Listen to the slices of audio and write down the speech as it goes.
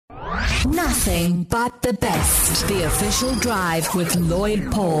Nothing but the best. The Official Drive with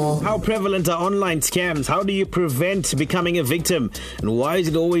Lloyd Paul. How prevalent are online scams? How do you prevent becoming a victim? And why is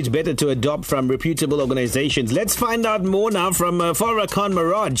it always better to adopt from reputable organizations? Let's find out more now from Farrah Khan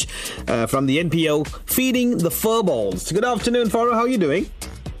Maharajh from the NPO Feeding the Furballs. Good afternoon, Farrah. How are you doing?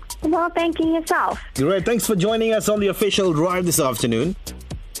 Well, thank you yourself. Great. Thanks for joining us on the Official Drive this afternoon.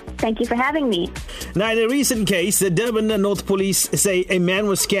 Thank you for having me. Now, in a recent case, the Durban North Police say a man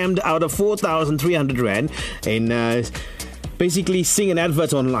was scammed out of 4,300 Rand in basically seeing an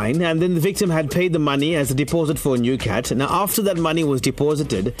advert online, and then the victim had paid the money as a deposit for a new cat. Now, after that money was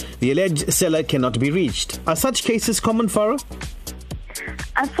deposited, the alleged seller cannot be reached. Are such cases common, Farrah?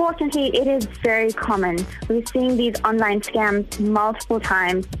 Unfortunately, it is very common. We're seeing these online scams multiple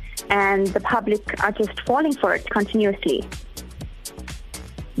times, and the public are just falling for it continuously.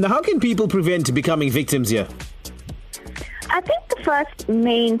 Now, how can people prevent becoming victims here? I think the first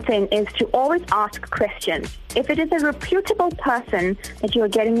main thing is to always ask questions. If it is a reputable person that you're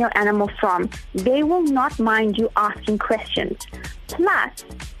getting your animal from, they will not mind you asking questions. Plus,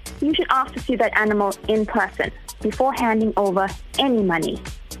 you should ask to see that animal in person before handing over any money.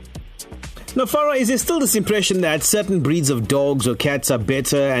 Now, Farrah, is there still this impression that certain breeds of dogs or cats are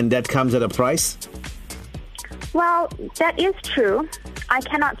better and that comes at a price? Well, that is true. I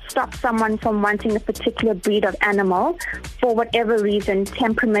cannot stop someone from wanting a particular breed of animal for whatever reason,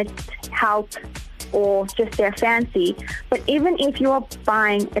 temperament, health, or just their fancy. But even if you're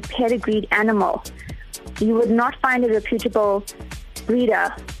buying a pedigreed animal, you would not find a reputable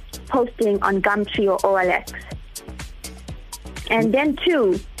breeder posting on Gumtree or OLX. And then,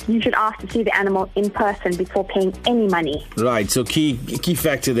 too, you should ask to see the animal in person before paying any money. Right, so key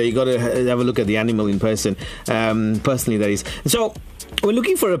factor there, you got to have a look at the animal in person, personally that is. So, we're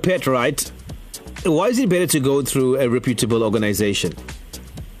looking for a pet, right? Why is it better to go through a reputable organization?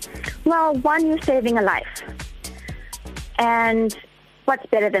 Well, one, you're saving a life. And what's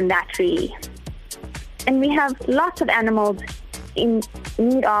better than that, really? And we have lots of animals in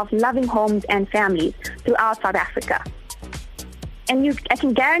need of loving homes and families throughout South Africa. And I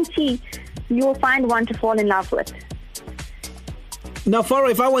can guarantee you will find one to fall in love with. Now, Farrah,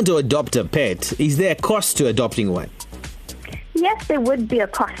 if I want to adopt a pet, is there a cost to adopting one? Yes, there would be a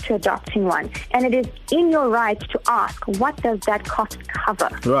cost to adopting one. And it is in your right to ask, what does that cost cover?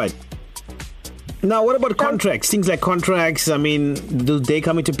 Right. Now, what about contracts? Things like contracts, do they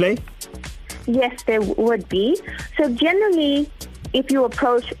come into play? Yes, there would be. So generally, if you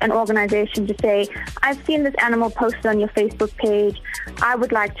approach an organization to say, I've seen this animal posted on your Facebook page, I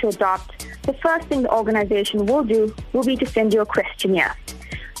would like to adopt, the first thing the organization will do will be to send you a questionnaire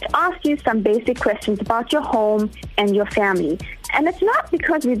to ask you some basic questions about your home and your family. And it's not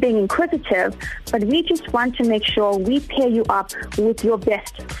because we're being inquisitive, but we just want to make sure we pair you up with your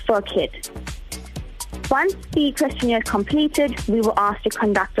best fur kit. Once the questionnaire is completed, we will ask to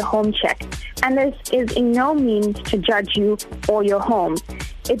conduct a home check. And this is in no means to judge you or your home.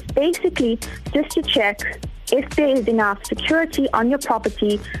 It's basically just to check if there is enough security on your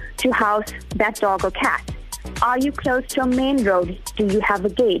property to house that dog or cat. Are you close to a main road? Do you have a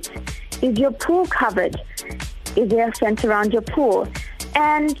gate? Is your pool covered? Is there a fence around your pool?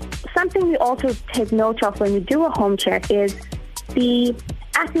 And something we also take note of when we do a home check is the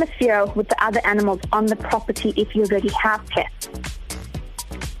atmosphere with the other animals on the property if you already have pets.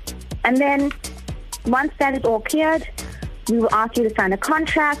 And then once that is all cleared, we will ask you to sign a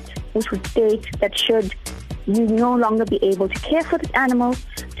contract which would state that should you no longer be able to care for this animal,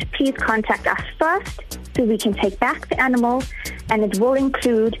 to please contact us first so we can take back the animal, and it will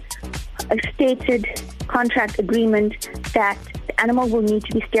include a stated contract agreement that the animal will need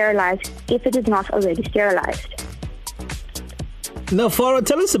to be sterilized if it is not already sterilized. Now, Farrah,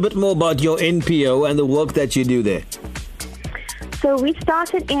 tell us a bit more about your NPO and the work that you do there. So we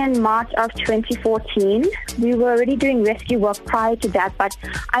started in March of 2014. We were already doing rescue work prior to that, but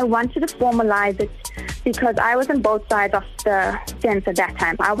I wanted to formalize it because I was on both sides of the fence at that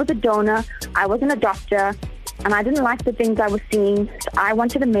time. I was a donor, I was an adopter, and I didn't like the things I was seeing, so I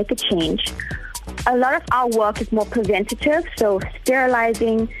wanted to make a change. A lot of our work is more preventative, so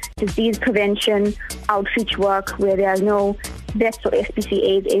sterilizing, disease prevention, outreach work where there are no vets or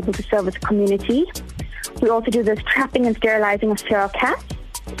SPCAs able to service the community. We also do this trapping and sterilizing of feral cats,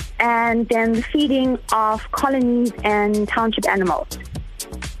 and then the feeding of colonies and township animals.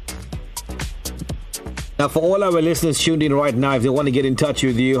 Now, for all our listeners tuned in right now, if they want to get in touch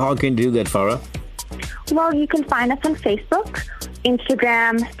with you, how can they do that, Farrah? Well, you can find us on Facebook,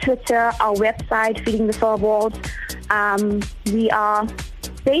 Instagram, Twitter, our website, Feeding the Furballs. We are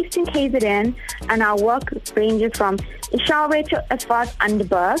based in KZN, and our work ranges from Ishalwe to as far as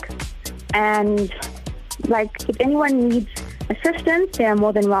Underberg. And if anyone needs assistance, they are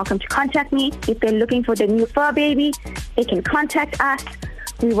more than welcome to contact me. If they're looking for their new fur baby, they can contact us.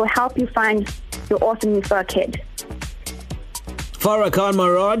 We will help you find your awesome new fur kid. Farrah Khan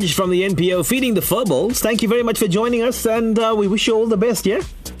Maharajh from the NPO Feeding the Furballs. Thank you very much for joining us, and we wish you all the best, yeah?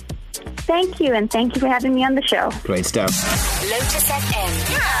 Thank you, and thank you for having me on the show. Great stuff. Lotus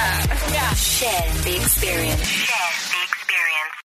FM. Yeah. Share the experience.